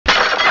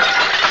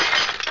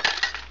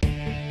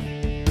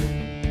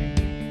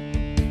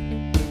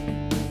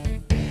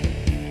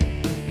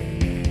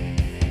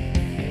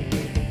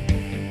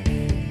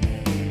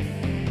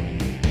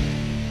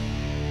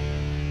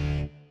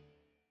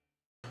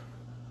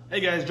Hey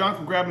guys, John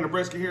from Grabbing a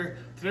Brisket here.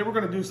 Today we're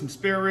going to do some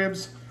spare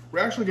ribs. We're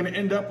actually going to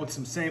end up with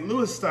some St.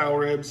 Louis style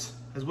ribs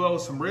as well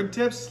as some rib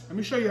tips. Let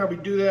me show you how we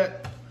do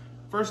that.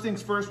 First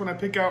things first, when I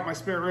pick out my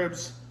spare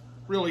ribs,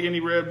 really any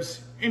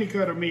ribs, any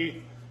cut of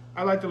meat,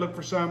 I like to look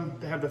for some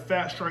that have the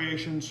fat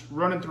striations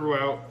running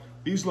throughout.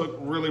 These look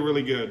really,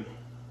 really good.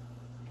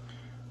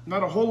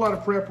 Not a whole lot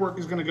of prep work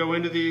is going to go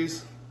into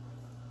these.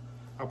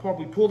 I'll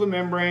probably pull the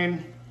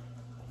membrane,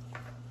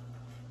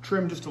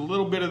 trim just a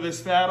little bit of this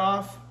fat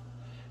off,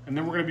 and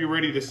then we're going to be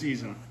ready to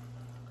season.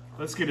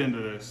 Let's get into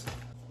this.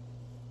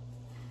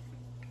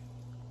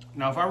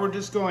 Now, if I were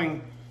just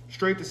going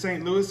straight to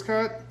St. Louis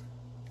cut,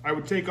 I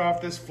would take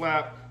off this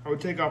flap. I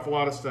would take off a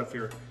lot of stuff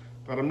here,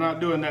 but I'm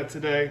not doing that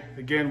today.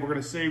 Again, we're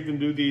going to save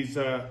and do these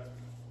the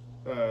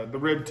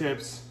rib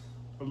tips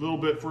a little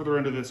bit further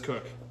into this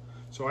cook.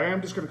 So I am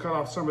just going to cut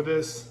off some of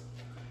this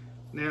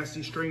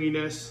nasty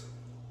stringiness.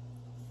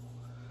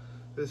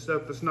 This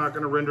stuff that's not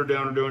going to render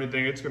down or do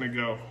anything. It's going to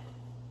go.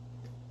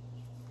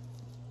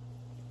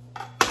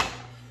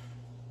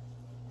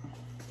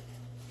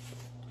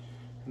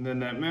 And then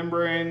that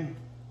membrane,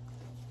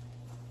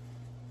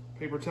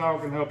 paper towel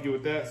can help you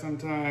with that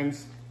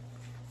sometimes.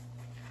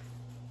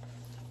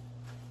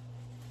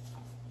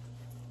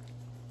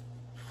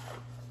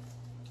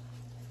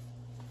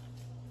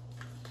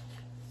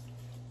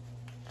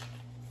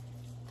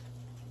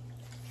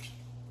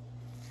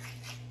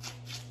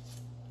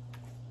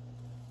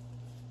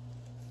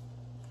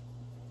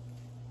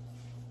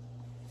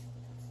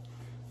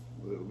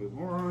 A little bit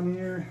more on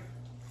here.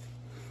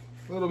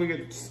 A little bit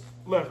gets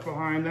left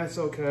behind, that's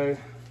okay.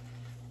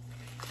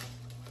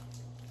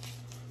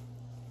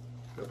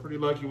 Got pretty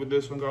lucky with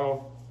this one,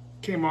 all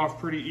came off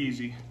pretty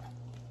easy.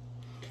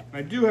 And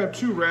I do have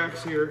two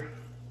racks here.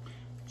 I'm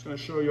just going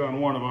to show you on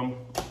one of them.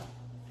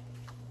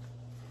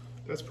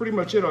 That's pretty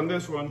much it on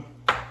this one,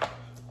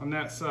 on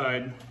that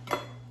side. I'll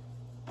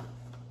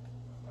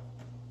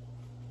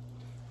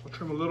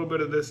trim a little bit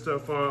of this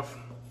stuff off.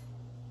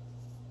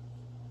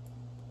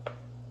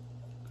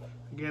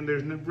 Again,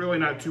 there's really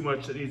not too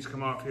much that needs to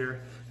come off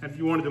here. And if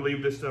you wanted to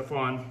leave this stuff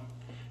on,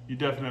 you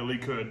definitely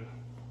could.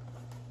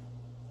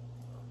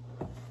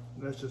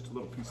 That's just a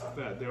little piece of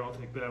fat there. I'll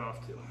take that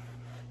off too.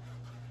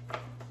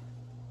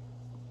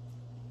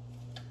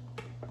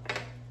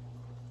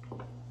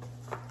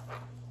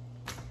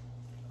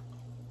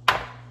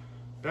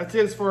 That's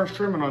it as far as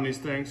trimming on these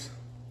things.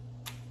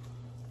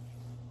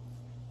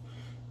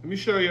 Let me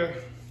show you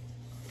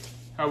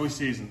how we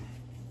season.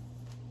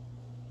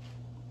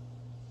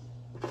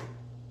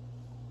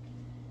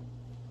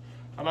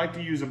 I like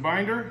to use a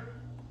binder,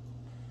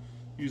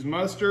 use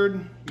mustard,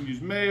 you can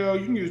use mayo,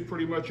 you can use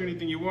pretty much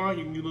anything you want.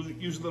 You can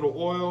use a little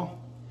oil.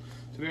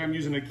 Today I'm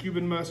using a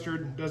Cuban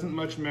mustard, doesn't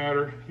much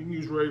matter. You can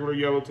use regular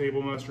yellow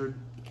table mustard.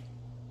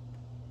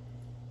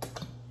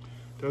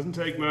 Doesn't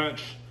take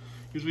much.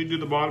 Usually do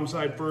the bottom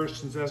side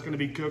first since that's going to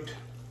be cooked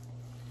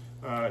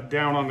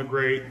down on the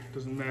grate.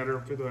 Doesn't matter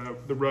if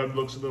the rub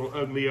looks a little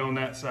ugly on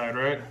that side,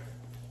 right?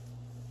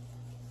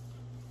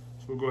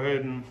 So we'll go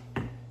ahead and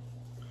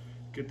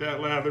get that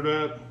lathered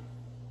up. As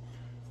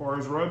far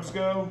as rubs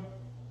go,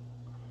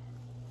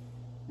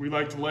 we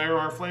like to layer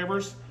our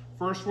flavors.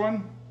 First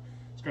one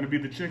is going to be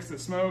the Chicks That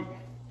Smoke.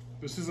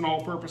 This is an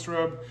all-purpose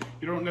rub.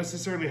 You don't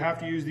necessarily have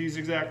to use these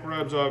exact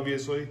rubs,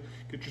 obviously.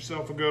 Get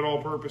yourself a good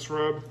all-purpose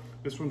rub.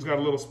 This one's got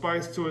a little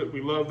spice to it.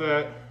 We love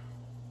that.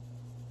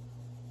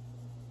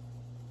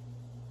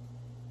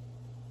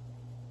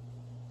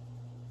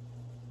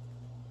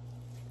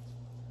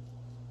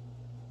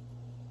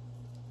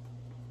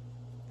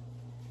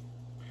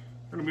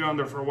 We're going to be on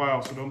there for a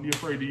while, so don't be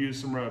afraid to use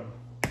some rub.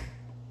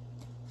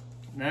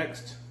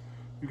 Next,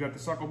 we've got the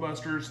Suckle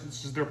Busters.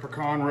 This is their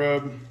pecan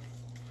rub.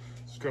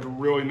 It's got a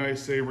really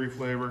nice savory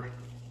flavor.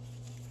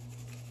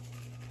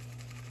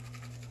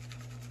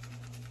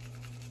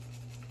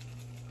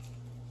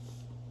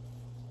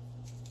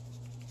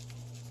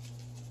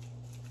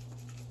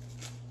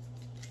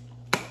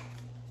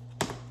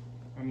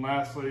 And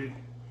lastly,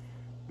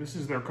 this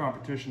is their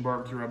competition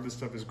barbecue rub. This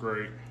stuff is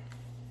great.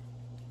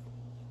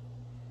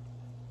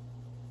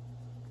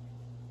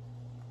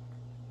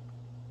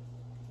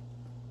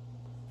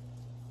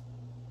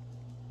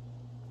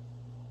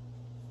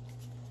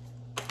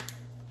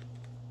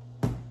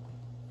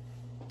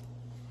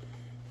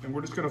 And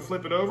we're just going to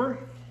flip it over.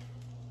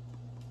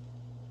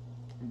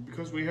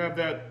 Because we have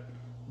that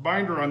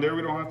binder on there,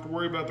 we don't have to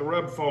worry about the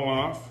rub falling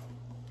off.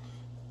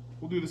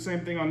 We'll do the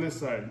same thing on this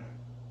side.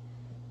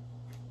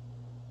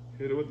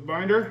 Hit it with the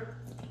binder.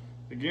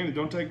 Again, it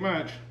don't take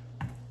much.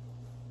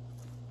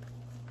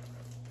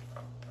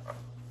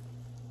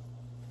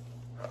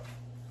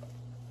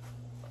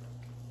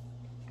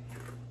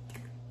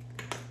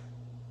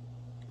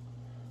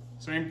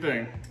 Same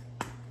thing.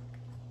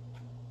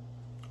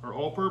 Our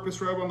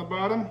all-purpose rub on the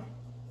bottom.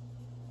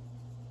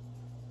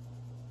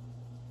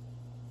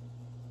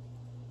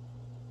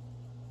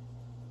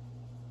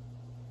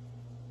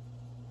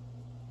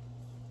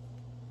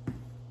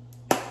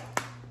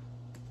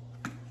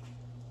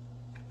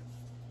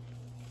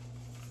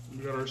 We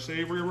got our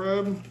savory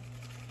rub.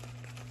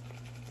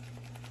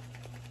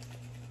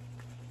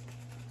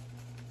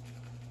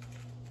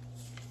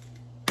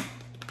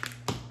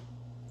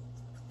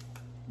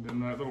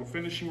 little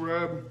finishing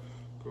rub.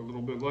 Go a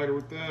little bit lighter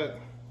with that.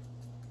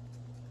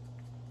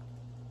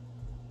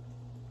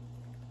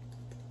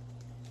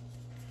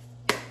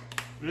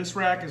 This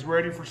rack is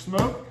ready for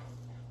smoke.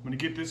 I'm gonna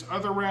get this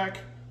other rack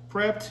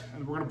prepped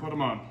and we're gonna put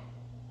them on.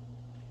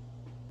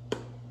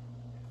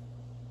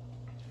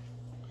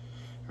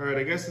 All right,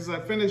 I guess as I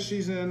finish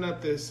seasoning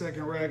up this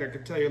second rack, I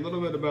could tell you a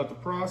little bit about the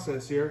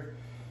process here.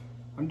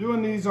 I'm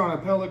doing these on a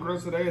pellet grill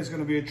today. It's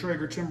gonna be a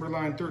Traeger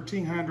Timberline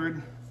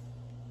 1300.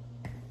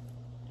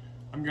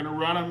 I'm gonna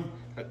run them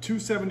at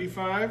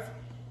 275.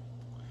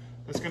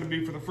 That's gonna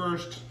be for the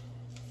first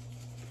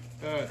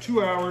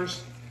 2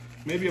 hours,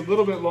 maybe a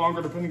little bit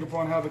longer depending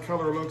upon how the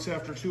color looks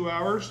after 2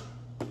 hours.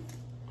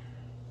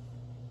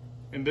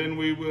 And then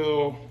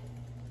we'll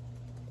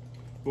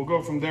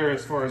go from there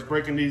as far as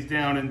breaking these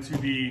down into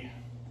the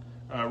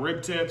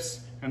rib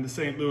tips and the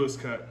St. Louis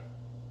cut.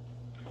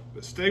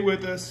 But stay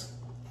with us.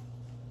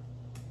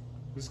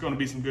 This is gonna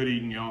be some good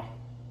eating, y'all.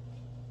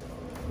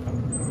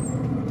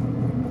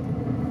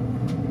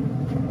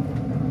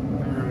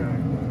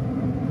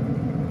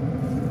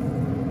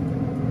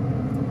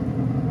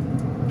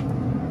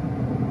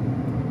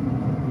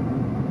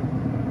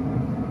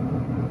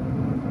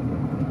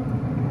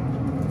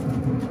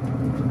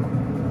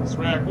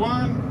 Rack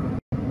one.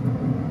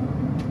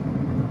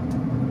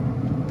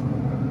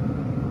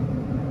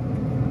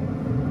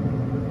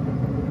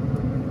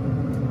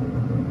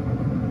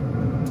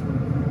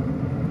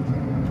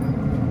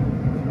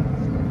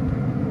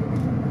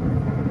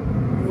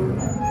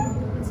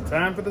 It's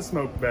time for the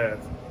smoke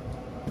bath.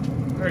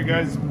 All right,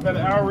 guys, about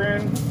an hour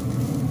in,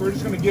 we're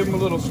just gonna give them a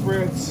little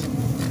spritz.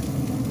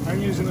 I'm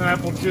using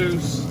apple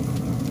juice,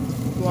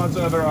 lots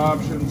of other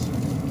options.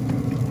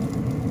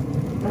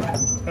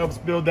 Helps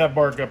build that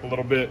bark up a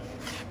little bit.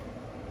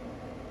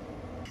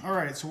 All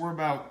right, so we're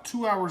about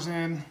 2 hours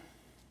in.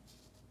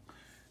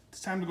 It's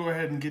time to go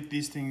ahead and get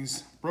these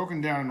things broken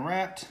down and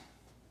wrapped.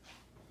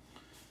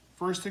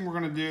 First thing we're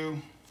gonna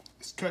do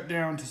is cut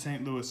down to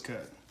St. Louis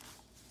cut.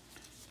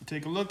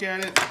 Take a look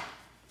at it.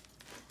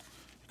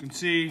 You can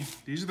see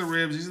these are the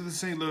ribs, these are the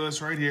St.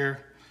 Louis right here.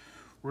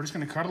 We're just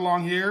gonna cut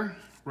along here,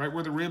 right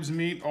where the ribs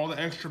meet, all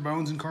the extra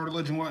bones and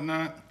cartilage and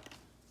whatnot.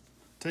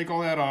 Take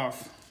all that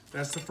off.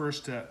 That's the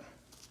first step.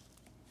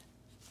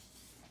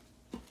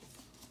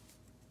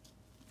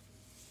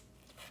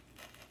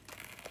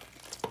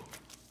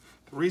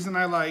 The reason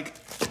I like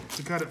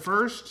to cook it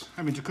first,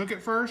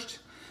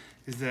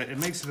 is that it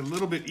makes it a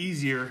little bit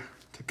easier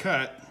to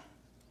cut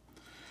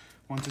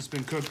once it's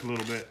been cooked a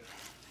little bit.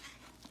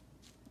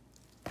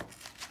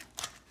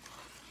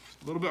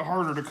 It's a little bit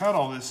harder to cut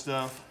all this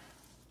stuff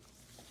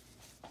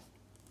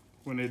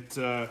when it's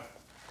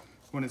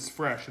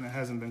fresh and it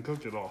hasn't been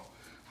cooked at all.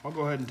 I'll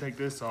go ahead and take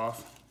this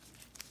off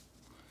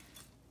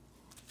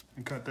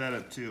and cut that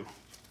up too.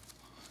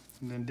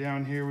 And then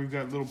down here we've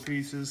got little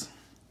pieces.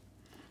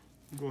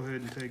 Go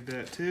ahead and take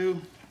that too.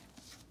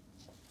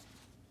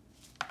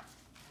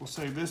 We'll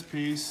save this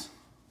piece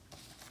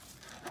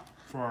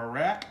for our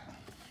rack.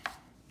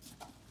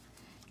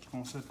 Just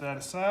gonna set that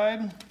aside.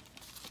 And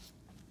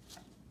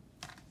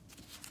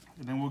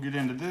then we'll get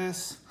into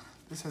this.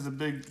 This has a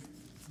big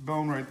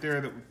bone right there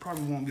that we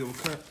probably won't be able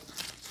to cut.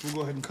 So we'll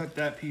go ahead and cut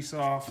that piece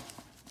off.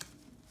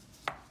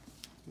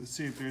 Let's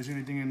see if there's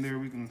anything in there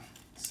we can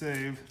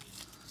save.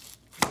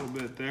 A little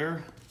bit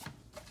there.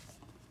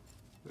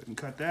 Go ahead and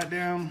cut that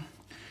down.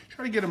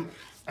 Try to get them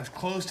as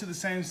close to the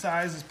same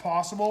size as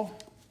possible.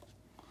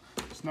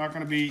 It's not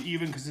going to be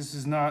even because this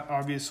is not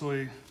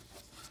obviously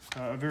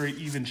a very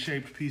even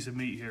shaped piece of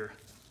meat here.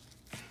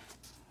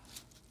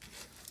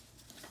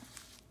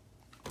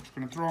 Just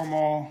going to throw them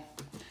all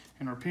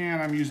in our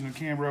pan. I'm using a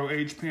Cambro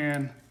H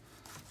pan.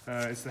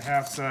 It's the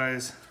half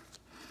size.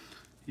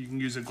 You can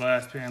use a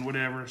glass pan,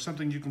 whatever.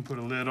 Something you can put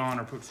a lid on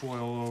or put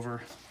foil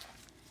over,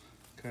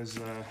 because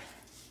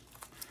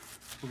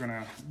we're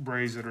gonna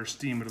braise it or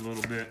steam it a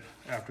little bit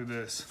after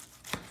this.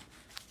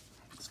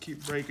 Let's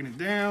keep breaking it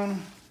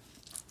down.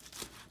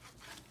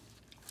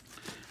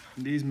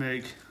 And these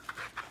make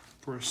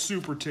for a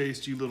super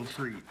tasty little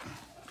treat.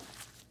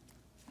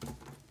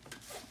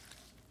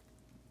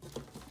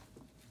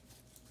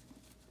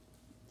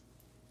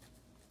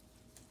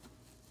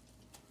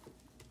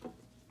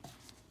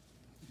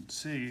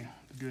 See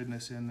the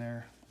goodness in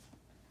there.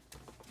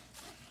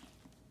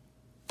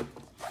 All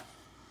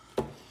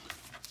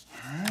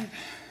right.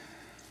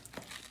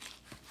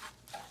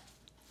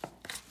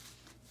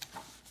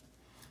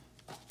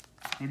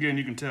 Again,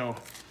 you can tell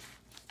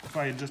if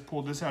I had just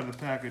pulled this out of the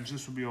package,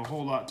 this would be a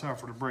whole lot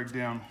tougher to break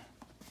down.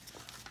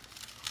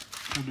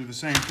 We'll do the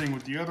same thing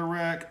with the other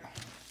rack.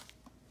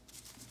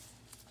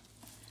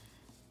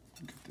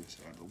 Get this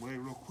out of the way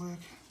real quick.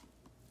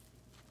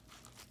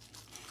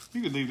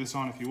 You could leave this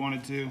on if you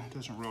wanted to. It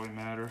doesn't really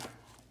matter.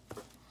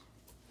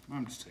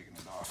 I'm just taking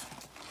it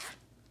off.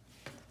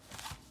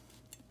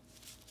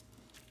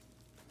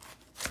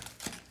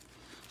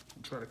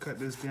 I'll try to cut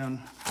this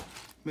down,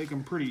 make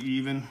them pretty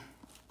even.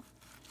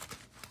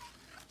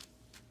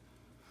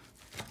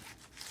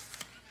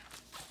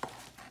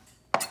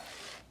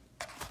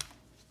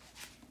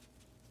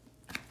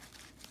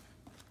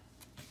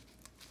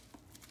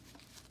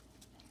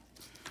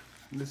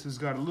 This has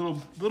got a little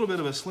bit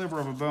of a sliver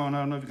of a bone.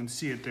 I don't know if you can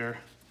see it there.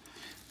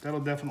 That'll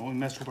definitely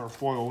mess with our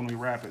foil when we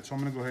wrap it. So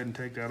I'm gonna go ahead and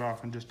take that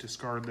off and just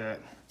discard that.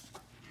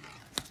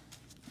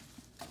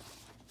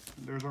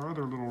 There's our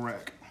other little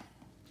rack.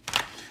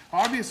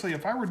 Obviously,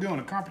 if I were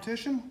doing a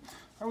competition,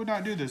 I would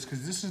not do this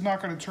because this is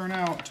not gonna turn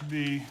out to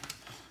be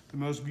the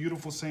most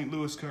beautiful St.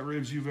 Louis cut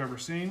ribs you've ever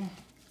seen,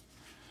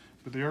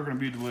 but they are gonna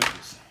be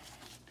delicious.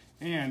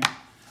 And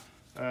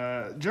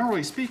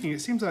generally speaking,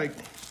 it seems like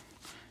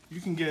you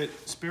can get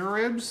spare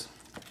ribs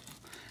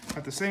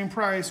at the same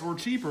price or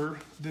cheaper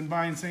than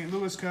buying St.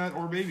 Louis cut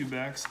or baby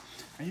backs,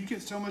 and you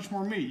get so much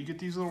more meat. You get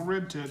these little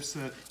rib tips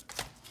that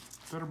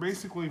are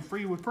basically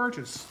free with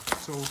purchase.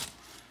 So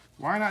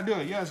why not do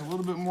it? Yeah, it's a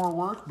little bit more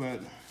work,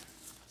 but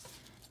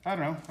I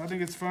don't know. I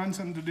think it's fun,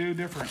 something to do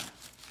different.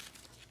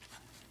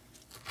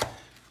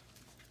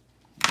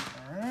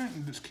 All right,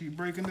 and just keep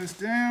breaking this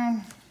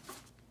down.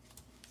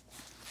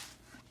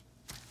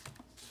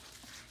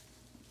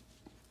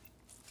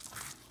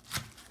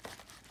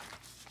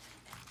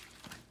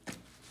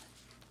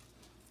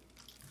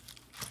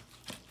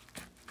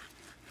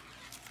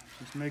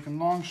 Just making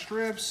long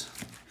strips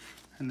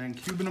and then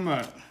cubing them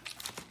up.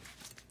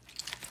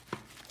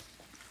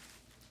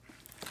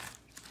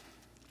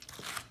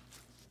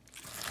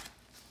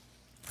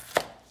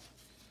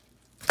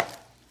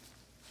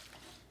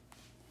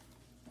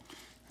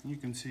 You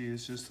can see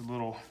it's just a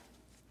little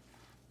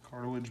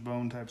cartilage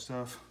bone type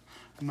stuff.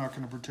 I'm not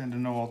going to pretend to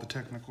know all the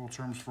technical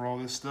terms for all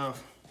this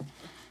stuff.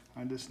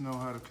 I just know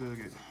how to cook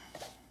it.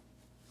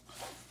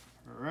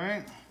 All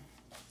right.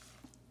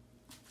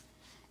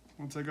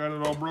 Once I got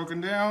it all broken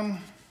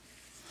down,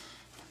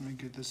 let me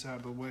get this out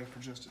of the way for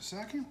just a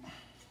second.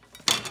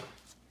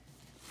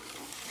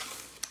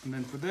 And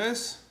then for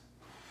this,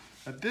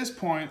 at this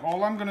point,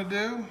 all I'm gonna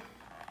do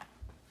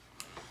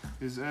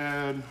is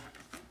add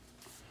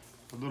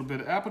a little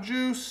bit of apple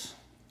juice,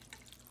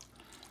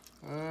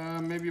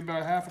 maybe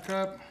about half a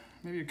cup,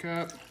 maybe a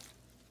cup.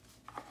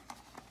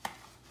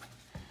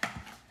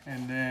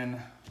 And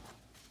then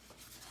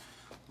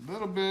a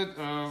little bit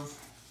of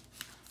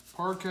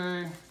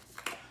parquet.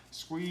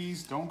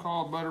 Squeeze, don't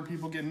call it butter,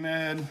 people get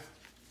mad.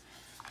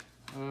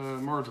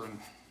 Margarine.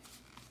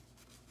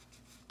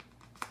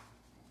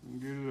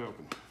 Get it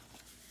open.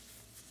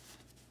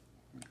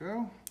 There we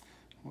go.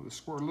 We'll just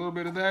squirt a little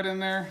bit of that in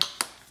there.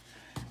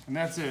 And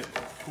that's it.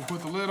 We'll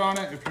put the lid on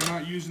it. If you're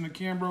not using the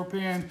Cambro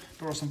pan,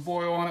 throw some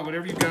foil on it,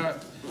 whatever you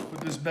got.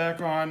 Put this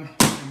back on,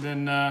 and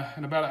then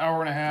in about an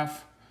hour and a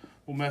half,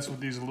 we'll mess with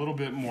these a little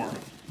bit more.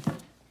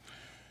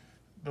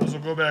 Those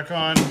will go back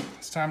on.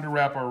 It's time to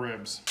wrap our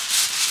ribs.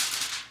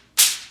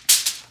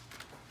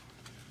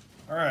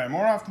 All right,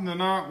 more often than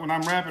not, when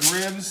I'm wrapping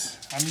ribs,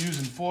 I'm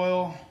using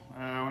foil.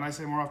 When I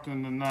say more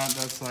often than not,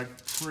 that's like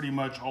pretty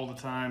much all the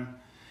time.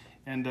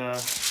 And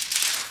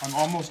I'm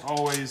almost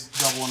always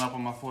doubling up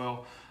on my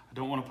foil. I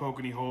don't want to poke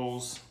any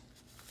holes.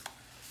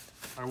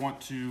 I want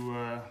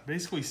to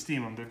basically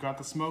steam them. They've got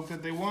the smoke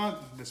that they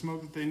want, the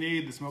smoke that they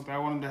need, the smoke that I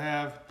want them to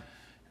have.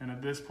 And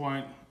at this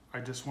point,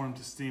 I just want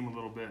them to steam a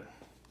little bit.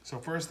 So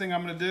first thing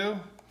I'm gonna do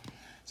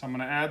is I'm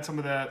gonna add some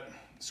of that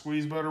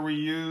squeeze butter we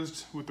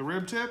used with the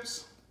rib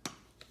tips.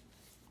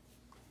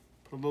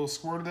 Put a little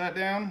squirt of that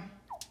down,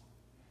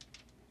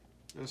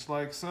 just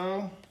like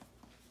so.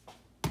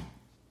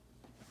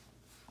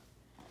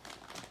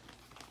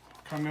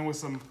 Come in with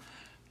some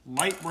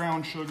light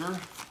brown sugar.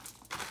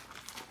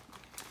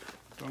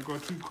 Don't go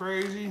too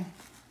crazy.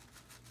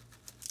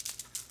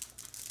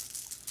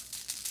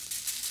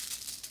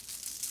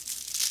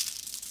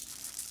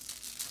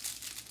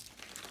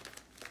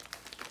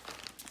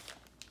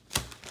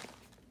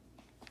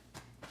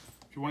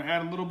 If you want to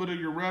add a little bit of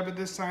your rabbit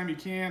this time, you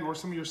can, or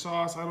some of your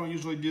sauce. I don't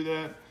usually do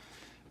that.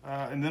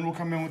 And then we'll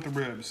come in with the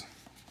ribs.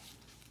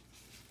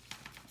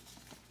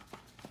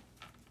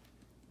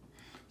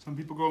 Some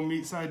people go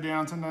meat side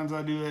down. Sometimes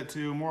I do that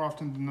too. More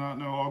often than not,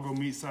 no, I'll go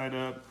meat side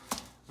up.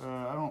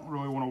 I don't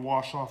really want to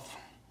wash off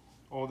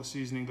all the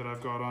seasoning that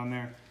I've got on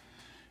there.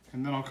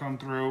 And then I'll come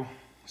through,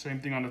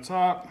 same thing on the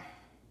top.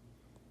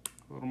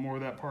 A little more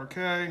of that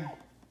parquet.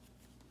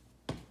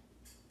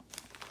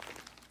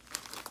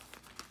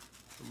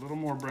 A little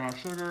more brown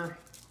sugar,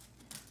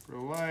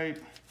 real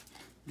light.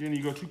 Again,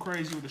 you go too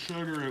crazy with the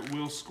sugar, it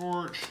will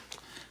scorch,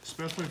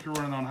 especially if you're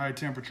running on high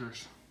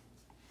temperatures.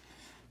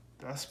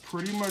 That's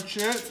pretty much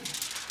it.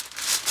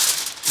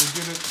 We'll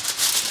get it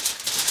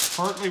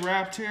partly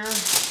wrapped here.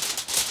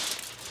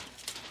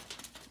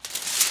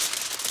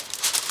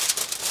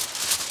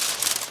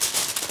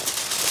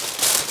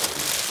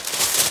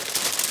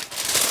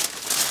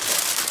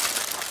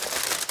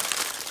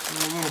 A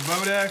little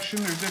boat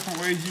action. There's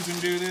different ways you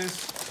can do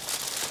this.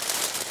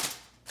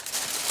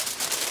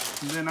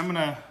 And then I'm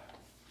gonna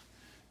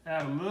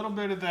add a little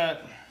bit of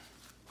that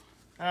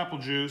apple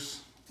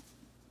juice.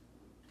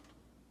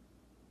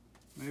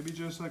 Maybe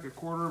just like a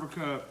quarter of a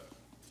cup.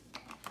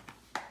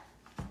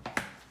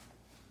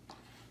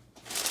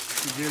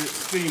 To get it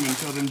steaming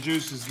until them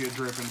juices get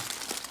dripping.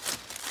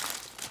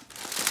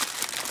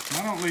 And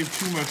I don't leave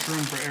too much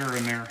room for air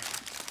in there.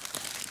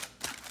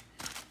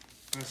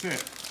 That's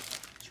it.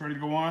 ready to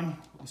go on.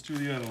 Let's do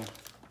the other one.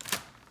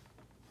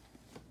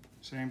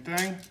 Same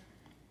thing.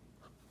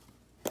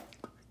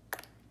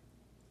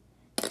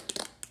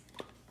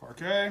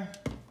 Parquet.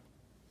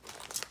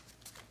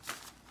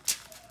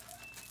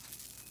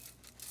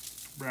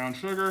 Brown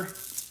sugar.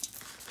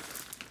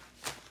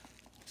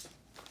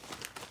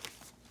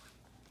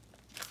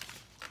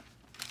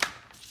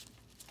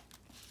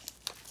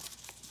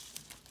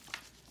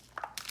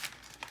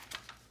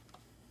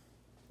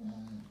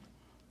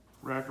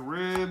 Rack of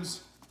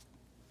ribs.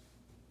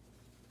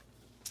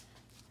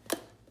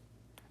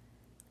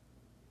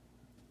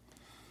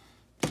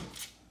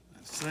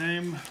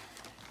 Same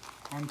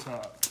on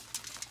top.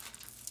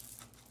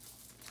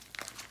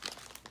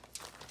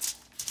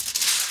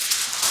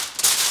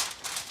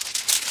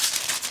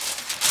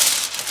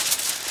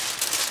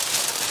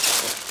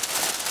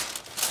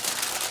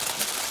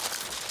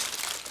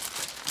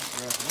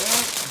 Wrap it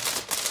up.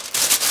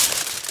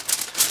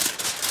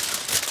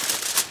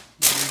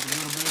 Leave a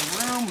little bit of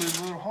room, leave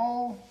a little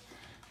hole.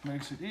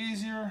 Makes it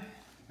easier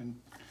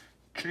than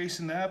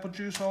chasing the apple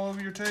juice all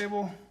over your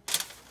table.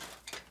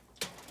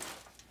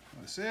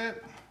 That's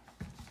it.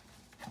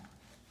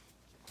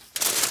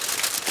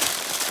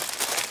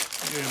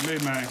 Yeah,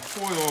 made my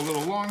foil a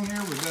little long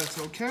here, but that's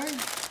okay.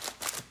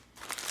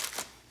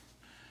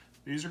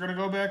 These are gonna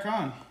go back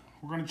on.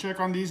 We're gonna check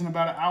on these in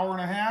about an hour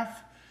and a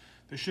half.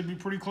 They should be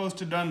pretty close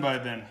to done by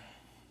then.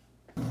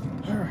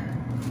 All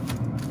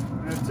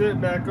right, that's it,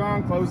 back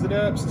on, close it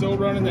up, still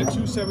running at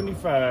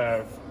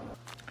 275.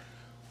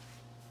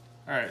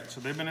 All right, so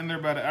they've been in there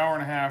about an hour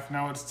and a half.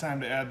 Now it's time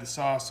to add the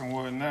sauce and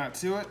whatnot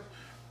to it.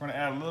 We're gonna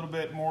add a little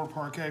bit more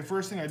parquet.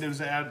 First thing I did was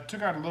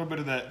took out a little bit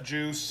of that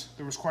juice.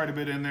 There was quite a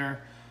bit in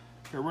there.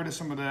 Get rid of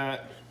some of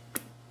that.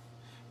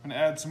 I'm gonna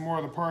add some more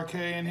of the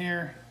parquet in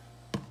here.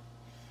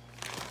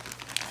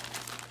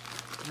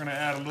 We're gonna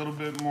add a little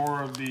bit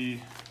more of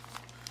the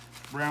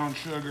brown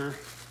sugar.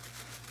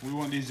 We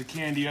want these to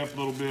candy up a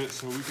little bit,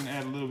 so we can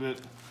add a little bit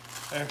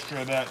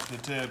extra of that to the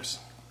tips.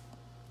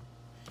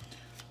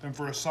 Then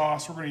for a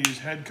sauce, we're gonna use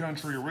Head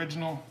Country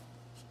Original.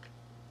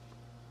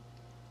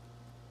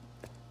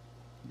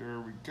 There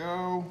we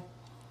go,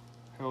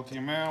 healthy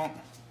amount.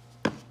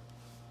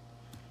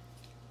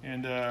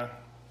 And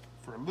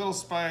for a little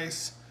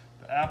spice,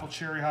 the apple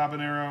cherry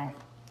habanero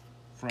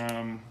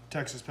from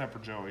Texas Pepper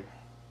Jelly.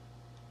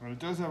 And it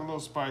does have a little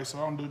spice, so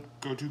I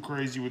don't go too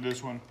crazy with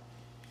this one.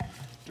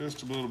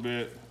 Just a little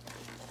bit.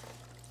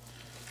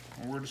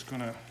 And we're just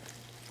gonna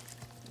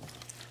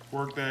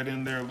work that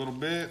in there a little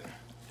bit.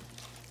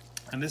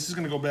 And this is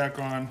gonna go back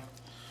on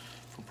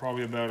for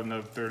probably about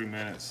another 30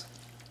 minutes.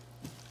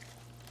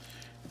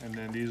 And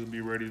then these will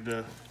be ready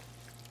to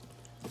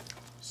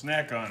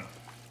snack on.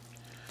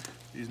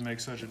 These make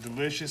such a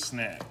delicious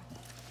snack.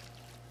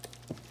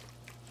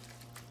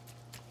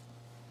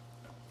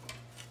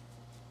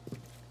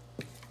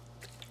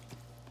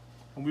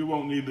 And we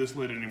won't need this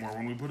lid anymore.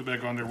 When we put it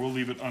back on there, we'll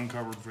leave it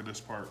uncovered for this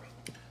part.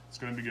 It's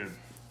gonna be good.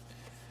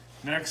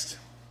 Next,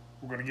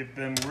 we're gonna get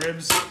them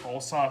ribs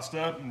all sauced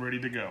up and ready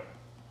to go.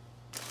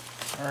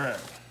 All right.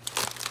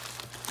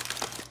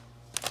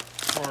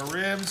 For our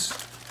ribs,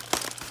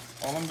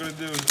 all I'm gonna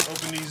do is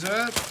open these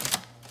up.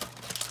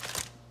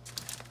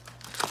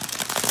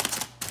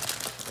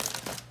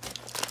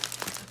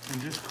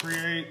 And just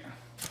create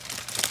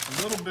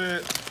a little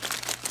bit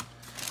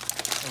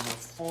of a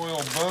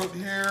foil boat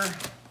here.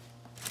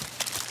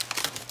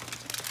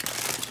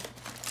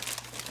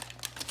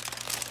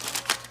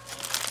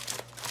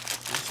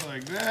 Just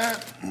like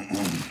that.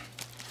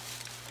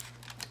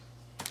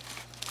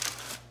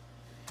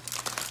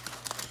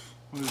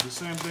 We'll do the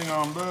same thing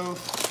on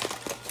both.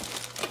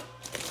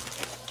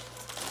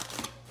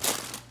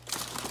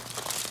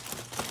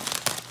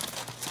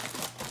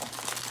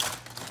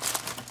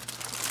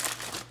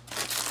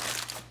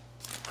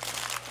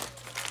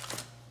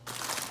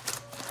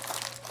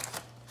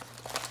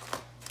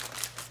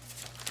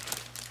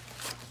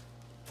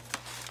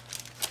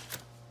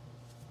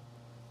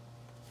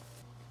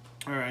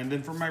 All right, and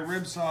then for my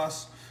rib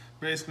sauce,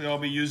 basically I'll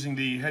be using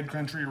the Head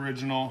Country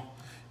Original,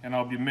 and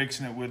I'll be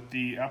mixing it with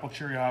the apple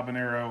cherry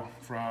habanero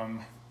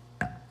from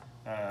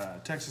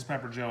Texas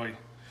Pepper Jelly.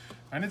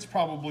 And it's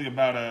probably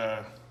about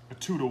a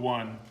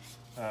 2-to-1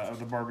 of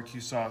the barbecue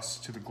sauce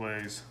to the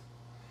glaze.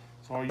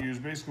 So I'll use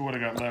basically what I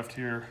got left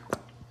here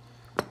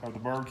of the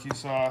barbecue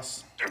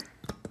sauce.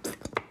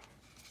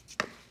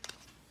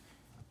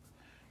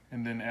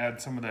 And then add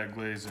some of that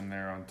glaze in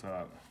there on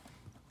top.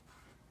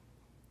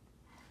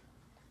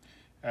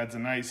 Adds a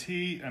nice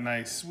heat, a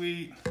nice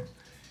sweet,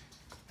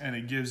 and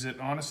it gives it,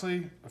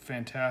 honestly, a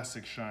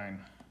fantastic shine.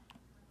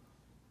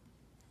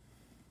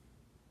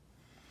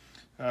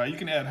 You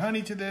can add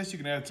honey to this, you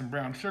can add some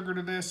brown sugar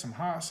to this, some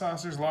hot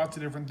sauce. There's lots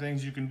of different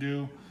things you can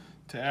do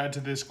to add to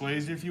this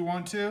glaze if you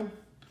want to.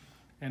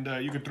 And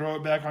you can throw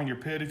it back on your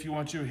pit if you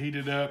want to, heat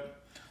it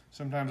up.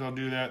 Sometimes I'll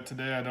do that.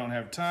 Today I don't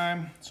have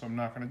time, so I'm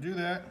not gonna do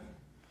that.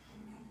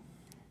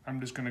 I'm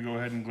just gonna go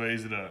ahead and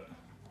glaze it up.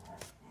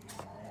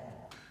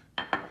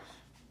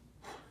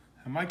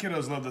 And my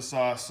kiddos love the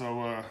sauce,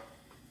 so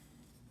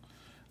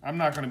I'm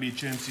not gonna be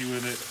chintzy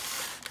with it.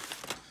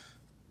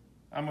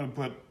 I'm gonna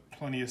put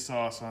plenty of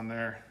sauce on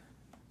there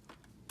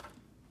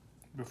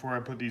before I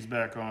put these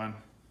back on.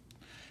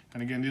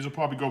 And again, these will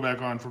probably go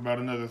back on for about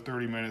another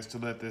 30 minutes to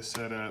let this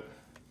set up.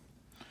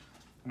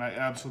 And I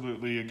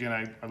absolutely,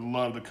 again, I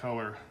love the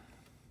color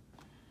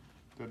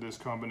that this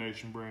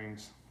combination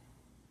brings.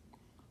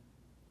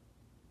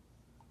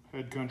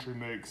 Head Country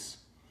makes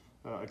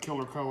a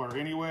killer color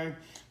anyway,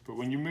 but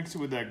when you mix it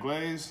with that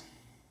glaze,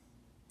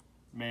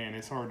 man,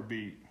 it's hard to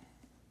beat.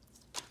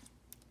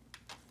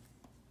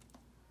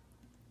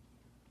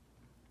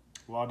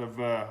 A lot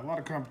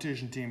of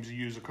competition teams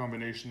use a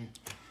combination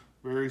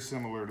very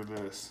similar to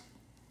this.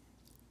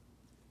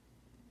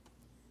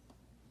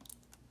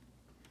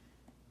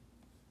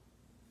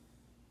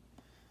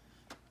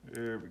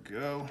 There we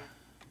go.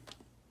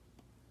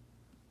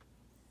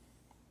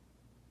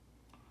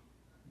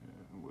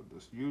 And we'll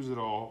just use it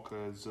all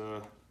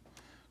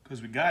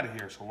because we got it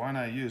here, so why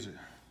not use it?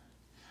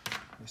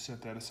 Let's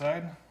set that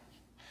aside.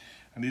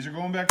 And these are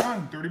going back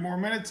on 30 more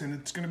minutes, and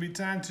it's gonna be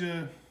time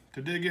to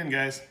dig in,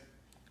 guys.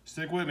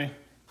 Stick with me.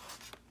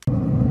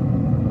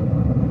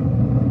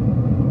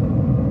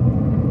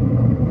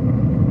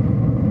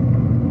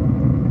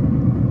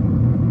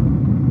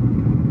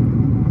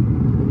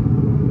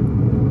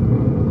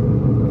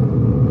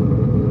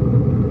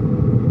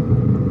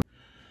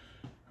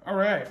 All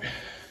right,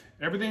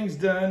 everything's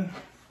done.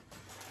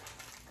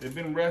 They've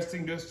been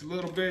resting just a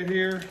little bit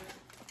here.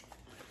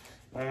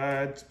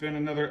 It's been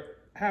another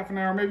half an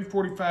hour, maybe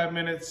 45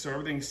 minutes, so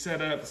everything's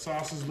set up. The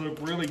sauces look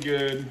really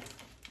good.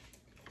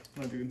 I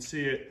don't know if you can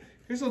see it.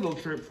 Here's a little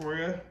trick for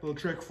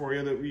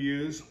you that we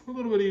use. Put a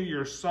little bit of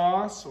your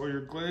sauce or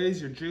your glaze,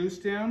 your juice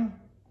down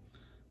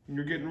when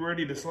you're getting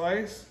ready to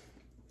slice.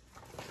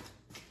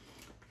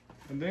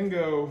 And then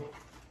go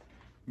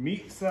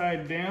meat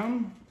side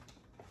down.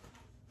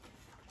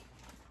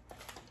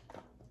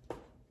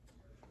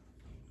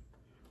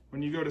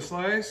 When you go to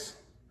slice,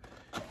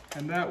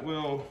 and that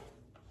will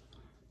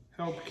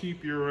help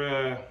keep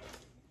your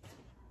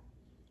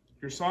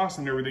sauce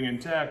and everything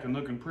intact and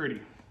looking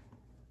pretty.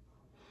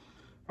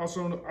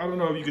 Also, I don't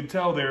know if you could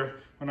tell there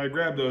when I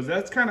grabbed those,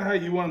 that's kind of how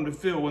you want them to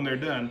feel when they're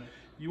done.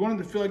 You want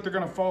them to feel like they're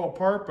gonna fall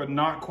apart, but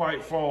not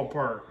quite fall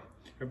apart.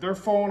 If they're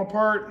falling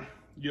apart,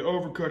 you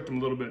overcooked them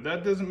a little bit.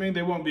 That doesn't mean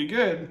they won't be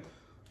good.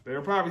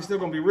 They're probably still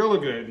gonna be really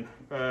good,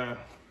 but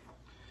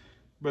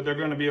they're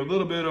gonna be a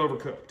little bit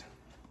overcooked.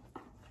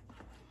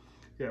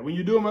 Yeah, when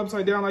you do them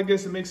upside down like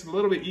this, it makes it a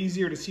little bit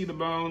easier to see the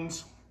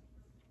bones,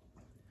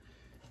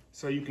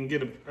 so you can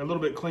get a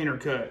little bit cleaner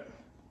cut.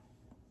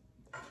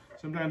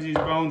 Sometimes these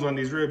bones on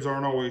these ribs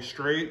aren't always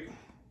straight,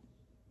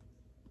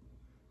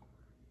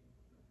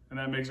 and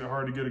that makes it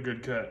hard to get a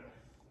good cut.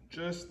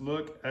 Just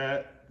look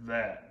at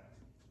that.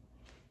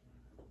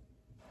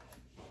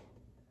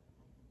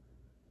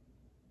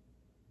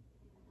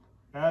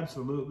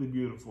 Absolutely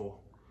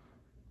beautiful.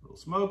 Little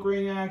smoke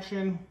ring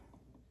action.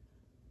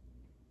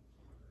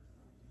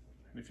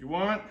 And if you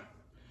want,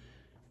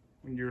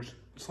 when you're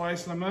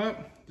slicing them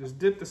up, just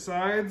dip the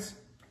sides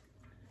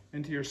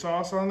into your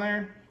sauce on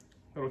there.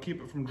 That'll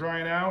keep it from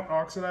drying out,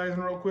 oxidizing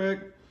real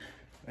quick.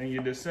 And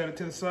you just set it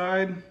to the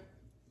side.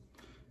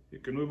 You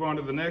can move on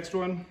to the next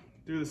one,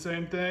 do the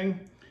same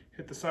thing.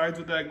 Hit the sides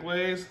with that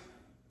glaze,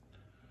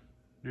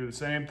 do the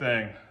same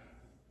thing.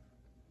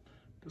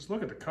 Just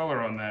look at the color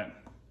on that.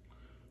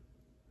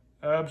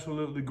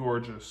 Absolutely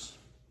gorgeous.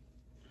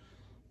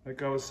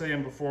 Like I was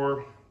saying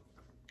before,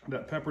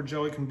 that pepper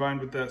jelly combined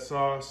with that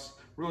sauce,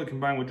 really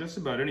combined with just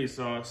about any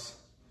sauce,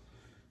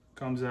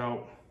 comes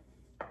out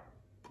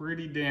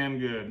pretty damn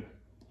good.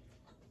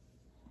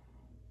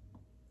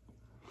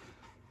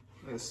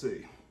 Let's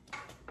see.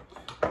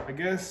 I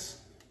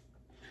guess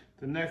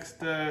the next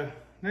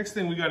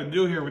thing we got to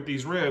do here with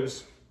these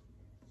ribs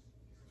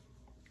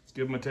is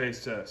give them a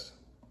taste test.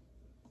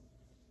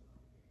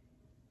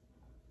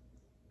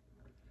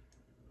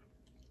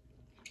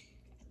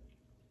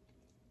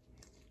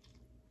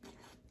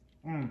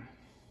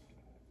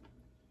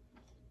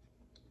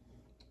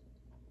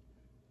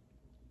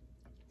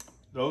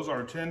 Those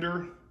are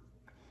tender,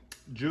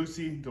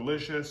 juicy,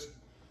 delicious,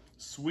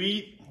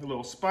 sweet, a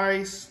little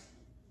spice.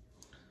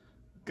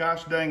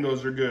 Gosh dang,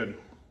 those are good.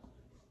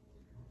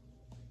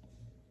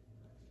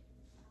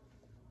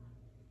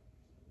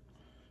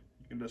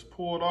 You can just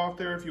pull it off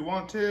there if you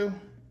want to.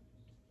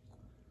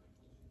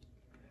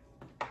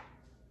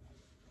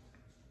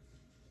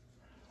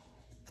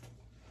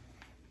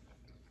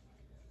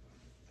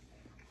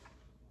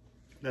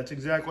 That's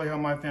exactly how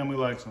my family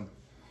likes them.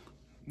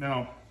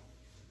 Now,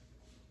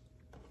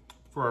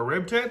 for our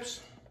rib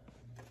tips,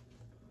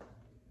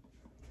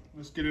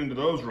 let's get into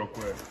those real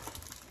quick.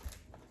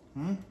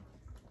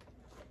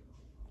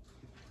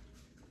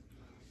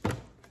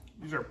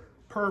 These are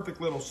perfect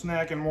little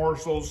snacking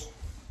morsels.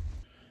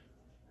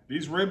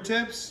 These rib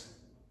tips,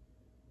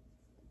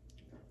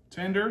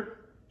 tender,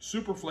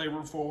 super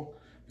flavorful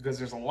because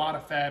there's a lot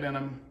of fat in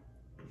them.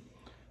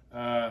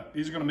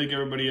 These are gonna make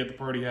everybody at the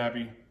party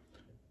happy.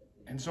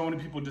 And so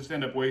many people just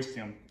end up wasting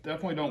them.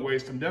 Definitely don't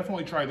waste them.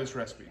 Definitely try this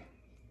recipe.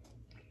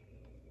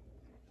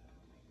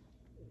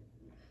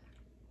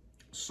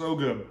 So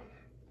good.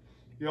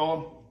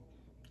 Y'all,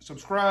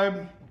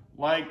 subscribe,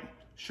 like,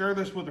 share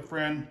this with a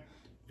friend.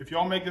 If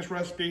y'all make this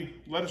recipe,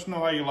 let us know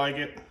how you like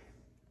it.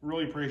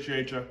 Really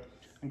appreciate you.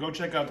 And go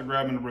check out the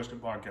Grabbing the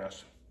Brisket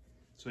podcast.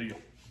 See you.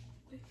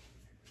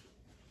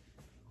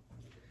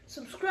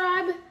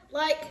 Subscribe,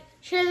 like,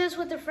 share this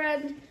with a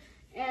friend,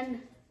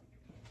 and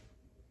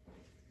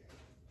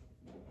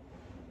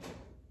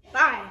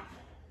bye.